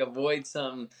 or like avoid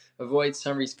some We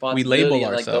responsibility. label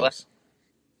And like ourselves.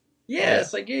 yeah,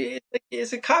 it's like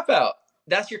it's a cop out.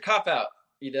 That's your cop out,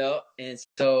 you know. And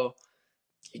so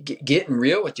getting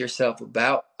real with yourself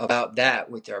about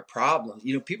that with their problems.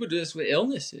 You know, people do this with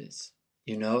illnesses.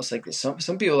 You know, it's like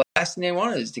some people, the last thing they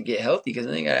want is to get healthy because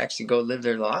they got to actually go live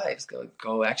their lives,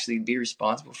 go actually be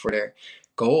responsible for their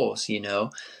goals. You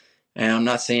know, and I'm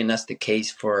not saying that's the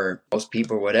case for most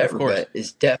people or whatever, but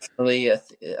it's definitely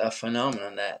a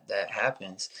phenomenon that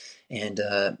happens. And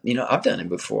you know, I've done it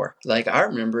before. Like I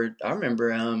remember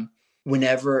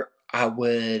whenever I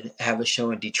would have a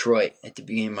show in Detroit at the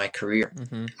beginning of my career,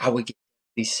 I would get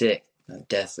really sick,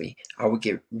 deathly. I would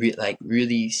get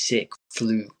really sick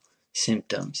flu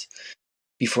symptoms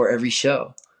before every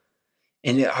show.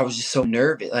 And I was just so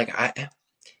nervous.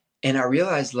 And I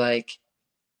realized like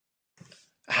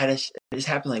this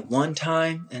happened like one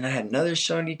time, and I had another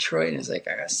show in Detroit, and it's like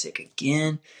I got sick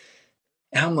again,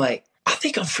 and I'm like, I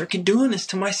think I'm freaking doing this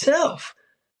to myself.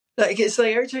 Like it's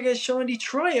like every time I get a show in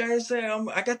Detroit, I was like,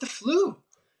 I got the flu,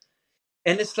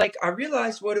 and it's like I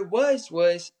realized what it was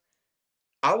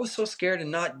I was so scared of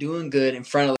not doing good in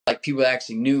front of like people that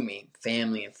actually knew me,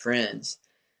 family and friends,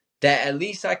 that at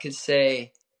least I could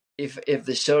say if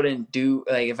the show didn't do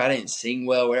like if I didn't sing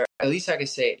well, whatever, at least I could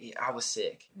say yeah, I was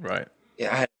sick. Right.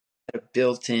 Yeah, I had a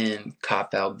built-in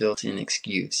cop-out, built-in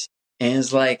excuse. And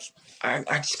it's like, I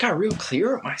just got real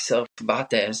clear with myself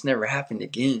about that. It's never happened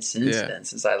again since then,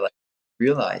 since I like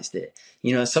realized it.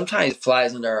 You know, sometimes it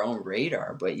flies under our own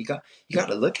radar, but you got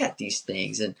to look at these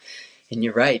things. And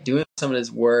you're right, doing some of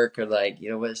this work or like, you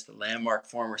know, whether it's the landmark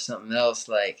form or something else,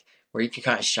 like where you can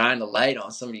kind of shine the light on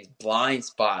some of these blind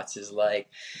spots is like,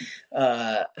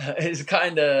 it's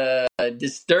kind of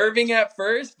disturbing at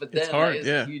first, but then it's hard, like,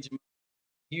 it's a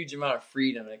huge amount of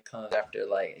freedom that comes after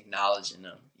like acknowledging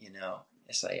them, you know.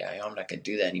 It's like I'm not gonna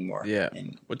do that anymore. Yeah.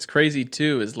 And what's crazy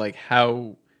too is like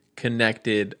how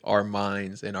connected our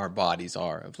minds and our bodies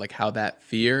are, of like how that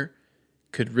fear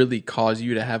could really cause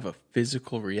you to have a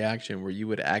physical reaction where you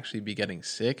would actually be getting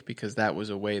sick because that was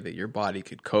a way that your body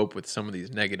could cope with some of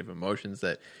these negative emotions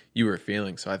that you were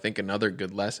feeling. So I think another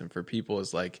good lesson for people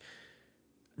is like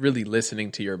really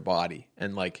listening to your body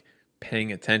and like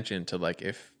paying attention to like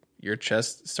if your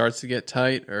chest starts to get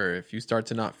tight or if you start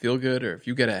to not feel good or if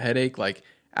you get a headache, like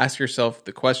ask yourself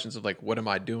the questions of like, what am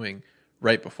I doing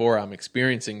right before I'm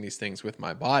experiencing these things with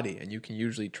my body? And you can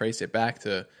usually trace it back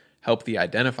to help the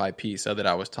identify piece that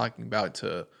I was talking about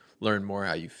to learn more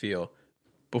how you feel.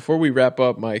 Before we wrap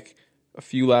up, Mike, a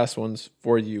few last ones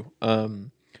for you.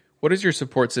 What does your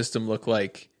support system look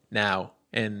like now?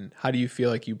 And how do you feel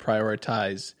like you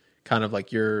prioritize kind of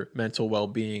like your mental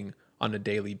well-being on a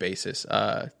daily basis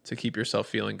to keep yourself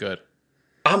feeling good?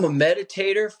 I'm a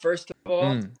meditator, first of all.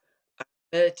 I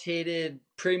meditated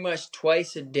pretty much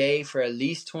twice a day for at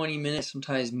least 20 minutes,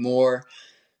 sometimes more,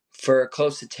 for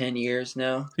close to 10 years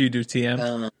now. You do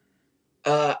TM?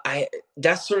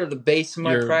 That's sort of the base of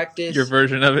my practice. Your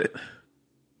version of it?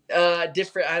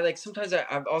 Different. Sometimes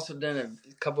I've also done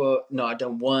I've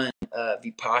done one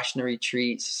Vipassana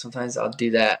retreat. So sometimes I'll do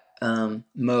that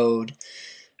mode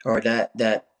or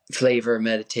that flavor of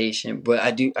meditation. But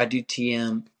I do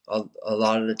TM a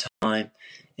lot of the time.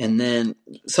 And then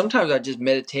sometimes I just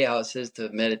meditate how it says to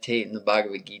meditate in the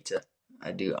Bhagavad Gita.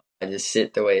 I just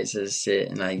sit the way it says sit,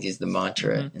 and I use the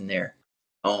mantra in there.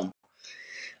 So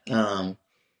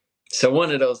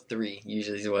one of those three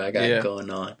usually is what I got going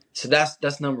on. So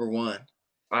that's number one.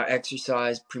 I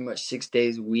exercise pretty much 6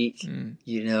 days a week,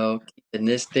 you know, and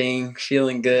this thing,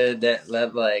 feeling good, that's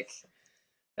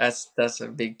a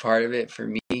big part of it for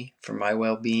me, for my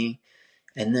well-being.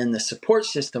 And then the support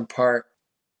system part,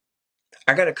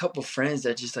 I got a couple friends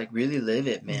that just like really live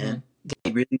it, man.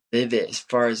 They really live it as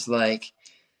far as like,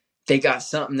 they got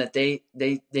something that they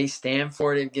stand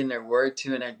for, they're getting their word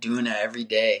to, and they're doing that every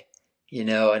day, you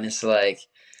know. And it's like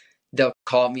they'll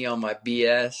call me on my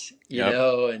BS, you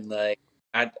know, and like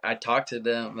I talk to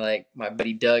them, like my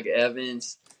buddy Doug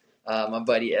Evans, my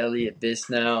buddy Elliot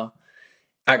Bisnow,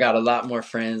 I got a lot more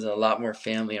friends and a lot more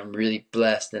family. I'm really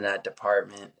blessed in that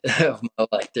department of my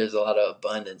life. There's a lot of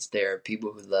abundance there,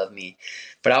 people who love me.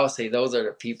 But I would say those are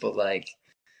the people like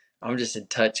I'm just in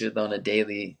touch with on a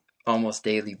daily, almost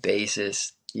daily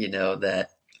basis, that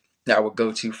I would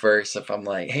go to first if I'm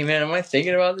like, hey man, am I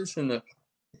thinking about this in the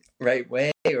right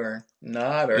way or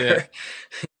not? Or Yeah.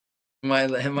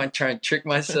 am I trying to trick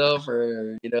myself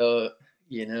or,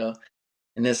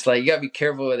 and it's like, you gotta be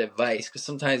careful with advice because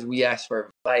sometimes we ask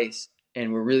for advice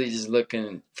and we're really just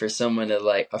looking for someone to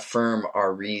like affirm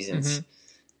our reasons,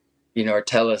 or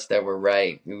tell us that we're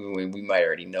right when we might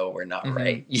already know we're not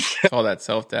right. It's all that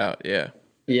self-doubt. Yeah.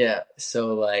 Yeah.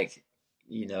 So like,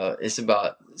 it's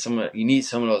about you need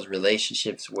some of those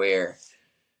relationships where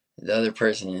the other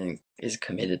person is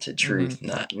committed to truth,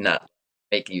 not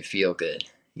making you feel good,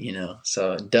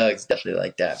 So Doug's definitely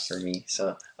like that for me.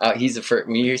 So he's the first,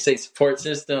 when you say support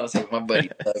system, I'll say my buddy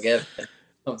Doug Evans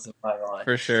comes to my line.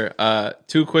 For sure.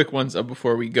 Two quick ones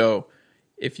before we go.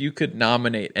 If you could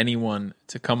nominate anyone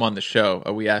to come on the show,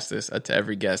 we ask this to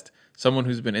every guest, someone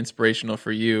who's been inspirational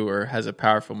for you or has a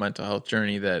powerful mental health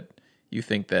journey that you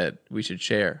think that we should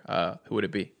share, who would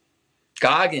it be?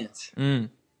 Goggins.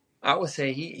 I would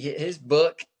say his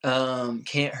book,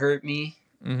 Can't Hurt Me.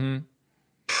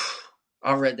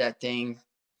 I read that thing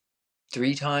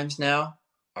 3 times now.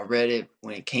 I read it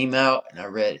when it came out and I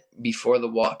read it before the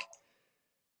walk.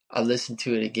 I listened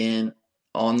to it again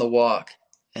on the walk,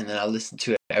 and then I listened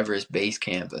to it at Everest Base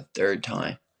Camp a 3rd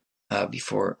time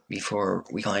before we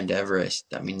climbed Everest.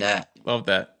 I mean, love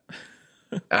that.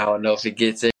 I don't know if it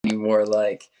gets any more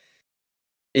like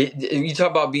it. You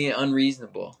talk about being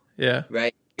unreasonable. Yeah.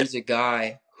 Right. Here's a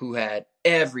guy who had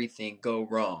everything go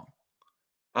wrong.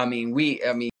 I mean,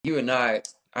 you and I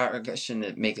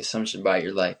shouldn't make assumptions about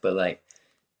your life, but like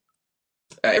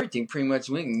everything pretty much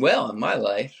went well in my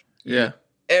life. Yeah.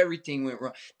 Everything went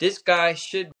wrong. This guy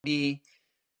should be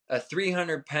a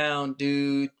 300-pound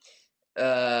dude,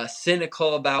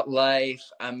 cynical about life.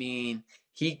 I mean,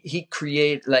 he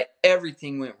created, like,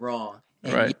 everything went wrong.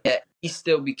 And yet he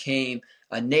still became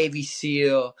a Navy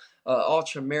SEAL,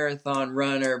 ultra marathon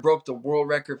runner, broke the world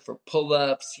record for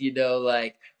pull-ups,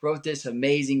 like wrote this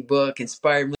amazing book,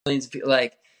 inspired millions of people.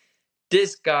 Like,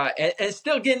 this guy, and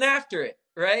still getting after it,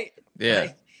 right? Yeah.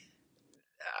 Like,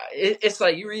 it's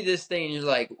like you read this thing and you're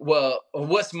like, well,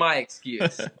 what's my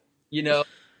excuse?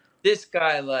 This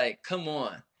guy, like, come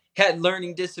on. Had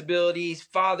learning disabilities.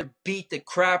 Father beat the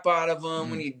crap out of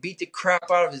him when he beat the crap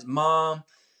out of his mom.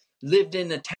 Lived in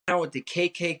the town with the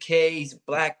KKK. He's a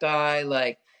black guy.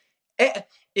 Like,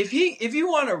 if you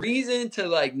want a reason to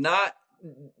like not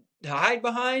hide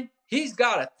behind, he's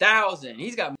got 1,000.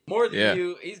 He's got more than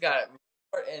you. He's got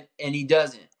more, and he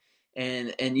doesn't.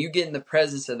 And you get in the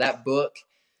presence of that book.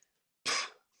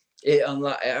 It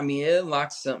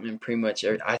unlocks something in pretty much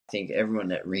I think everyone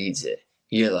that reads it.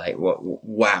 You're like,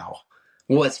 wow,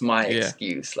 what's my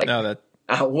excuse? Like, no,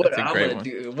 what I'm gonna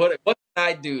do? What can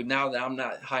I do now that I'm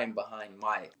not hiding behind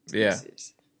my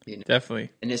excuses? Definitely.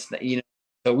 And it's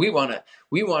so we wanna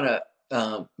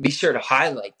be sure to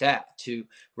highlight that too,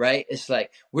 right? It's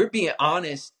like we're being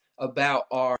honest about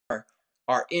our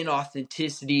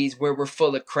inauthenticities, where we're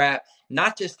full of crap,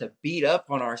 not just to beat up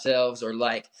on ourselves or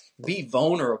like be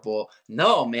vulnerable.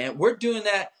 No, man, we're doing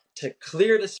that to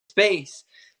clear the space,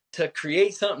 to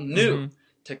create something new,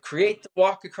 to create the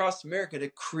walk across America, to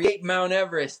create Mount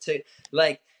Everest, to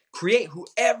like create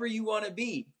whoever you want to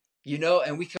be,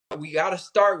 and we got to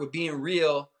start with being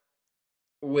real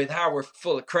with how we're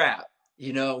full of crap.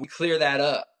 We clear that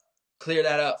up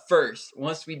first.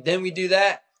 Once we do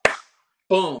that,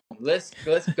 boom, let's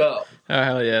go. Oh,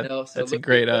 hell yeah. So that's a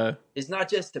great it's not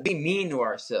just to be mean to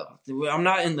ourselves. I'm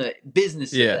not in the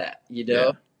business of that,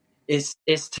 It's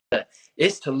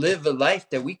to live a life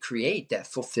that we create that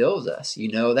fulfills us,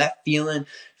 that feeling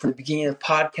from the beginning of the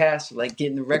podcast, like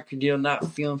getting the record deal,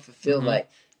 not feeling fulfilled. Like,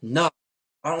 no,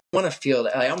 I don't want to feel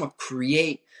that. Like, I'm going to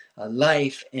create a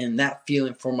life and that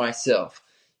feeling for myself,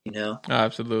 Oh,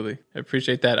 absolutely. I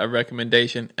appreciate that. A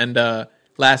recommendation. And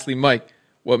lastly, Mike,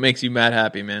 what makes you mad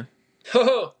happy, man?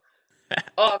 Oh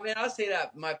man, I'll say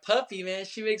that my puppy, man,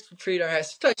 she makes me pretty darn happy.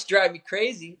 Sometimes she drives me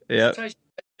crazy. Yeah. Sometimes she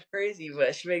drives me crazy,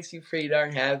 but she makes me pretty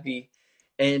darn happy.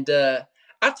 And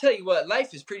I'll tell you what,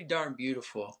 life is pretty darn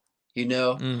beautiful.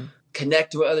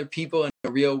 Connect with other people in a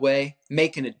real way,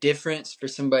 making a difference for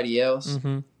somebody else.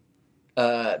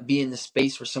 Be in the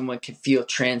space where someone can feel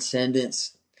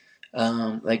transcendence,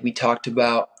 like we talked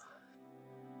about.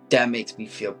 That makes me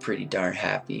feel pretty darn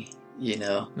happy.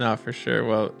 No, for sure.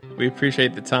 Well, we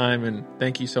appreciate the time and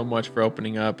thank you so much for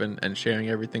opening up and sharing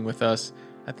everything with us.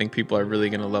 I think people are really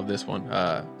going to love this one.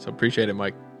 So appreciate it,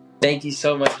 Mike. Thank you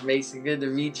so much, Mason. Good to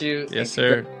meet you. Yes,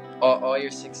 sir. All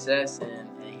your success, and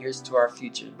here's to our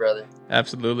future, brother.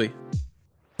 Absolutely.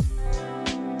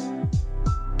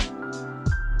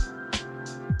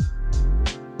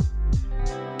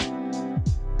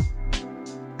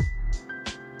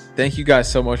 Thank you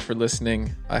guys so much for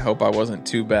listening. I hope I wasn't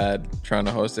too bad trying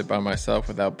to host it by myself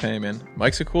without payment.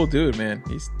 Mike's a cool dude, man.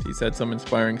 He said some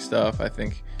inspiring stuff. I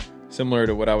think similar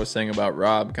to what I was saying about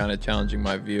Rob, kind of challenging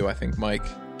my view. I think Mike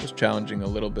was challenging a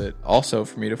little bit also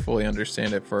for me to fully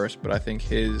understand at first, but I think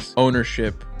his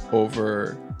ownership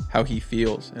over how he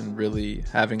feels and really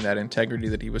having that integrity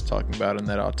that he was talking about and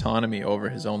that autonomy over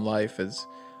his own life has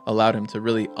allowed him to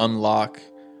really unlock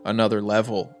another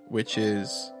level, which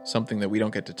is something that we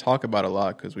don't get to talk about a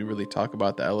lot because we really talk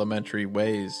about the elementary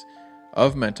ways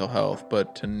of mental health,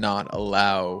 but to not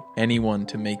allow anyone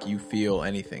to make you feel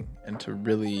anything and to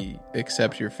really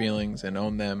accept your feelings and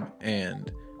own them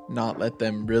and not let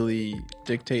them really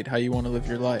dictate how you want to live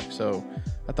your life. So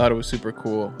I thought it was super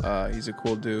cool. He's a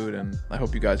cool dude, and I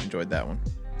hope you guys enjoyed that one.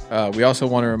 We also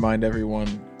want to remind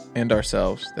everyone and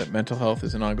ourselves that mental health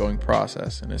is an ongoing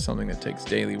process and is something that takes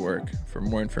daily work. For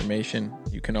more information,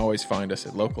 you can always find us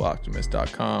at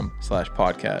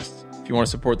localoptimist.com/podcast. If you want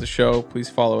to support the show, please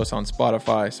follow us on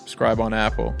Spotify, subscribe on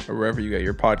Apple, or wherever you get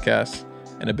your podcasts.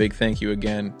 And a big thank you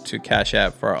again to Cash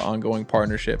App for our ongoing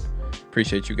partnership.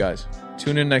 Appreciate you guys.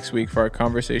 Tune in next week for our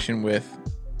conversation where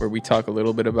we talk a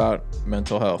little bit about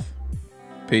mental health.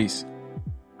 Peace.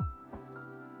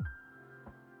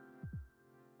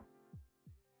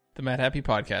 The Mad Happy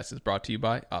Podcast is brought to you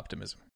by Optimism.